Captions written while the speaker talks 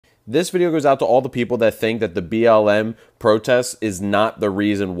This video goes out to all the people that think that the BLM protests is not the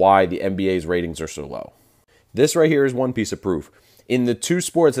reason why the NBA's ratings are so low. This right here is one piece of proof. In the two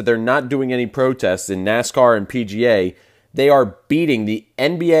sports that they're not doing any protests, in NASCAR and PGA, they are beating the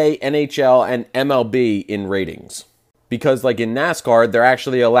NBA, NHL, and MLB in ratings. Because like in NASCAR, they're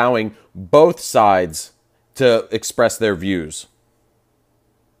actually allowing both sides to express their views.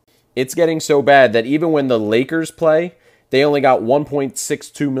 It's getting so bad that even when the Lakers play, they only got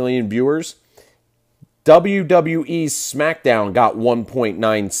 1.62 million viewers. WWE's SmackDown got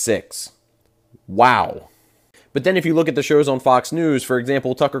 1.96. Wow. But then if you look at the shows on Fox News, for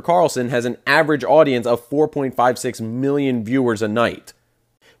example, Tucker Carlson has an average audience of 4.56 million viewers a night.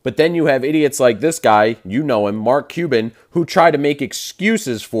 But then you have idiots like this guy, you know him, Mark Cuban, who try to make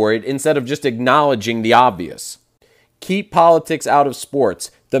excuses for it instead of just acknowledging the obvious. Keep politics out of sports.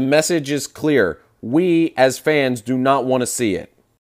 The message is clear. We, as fans, do not want to see it.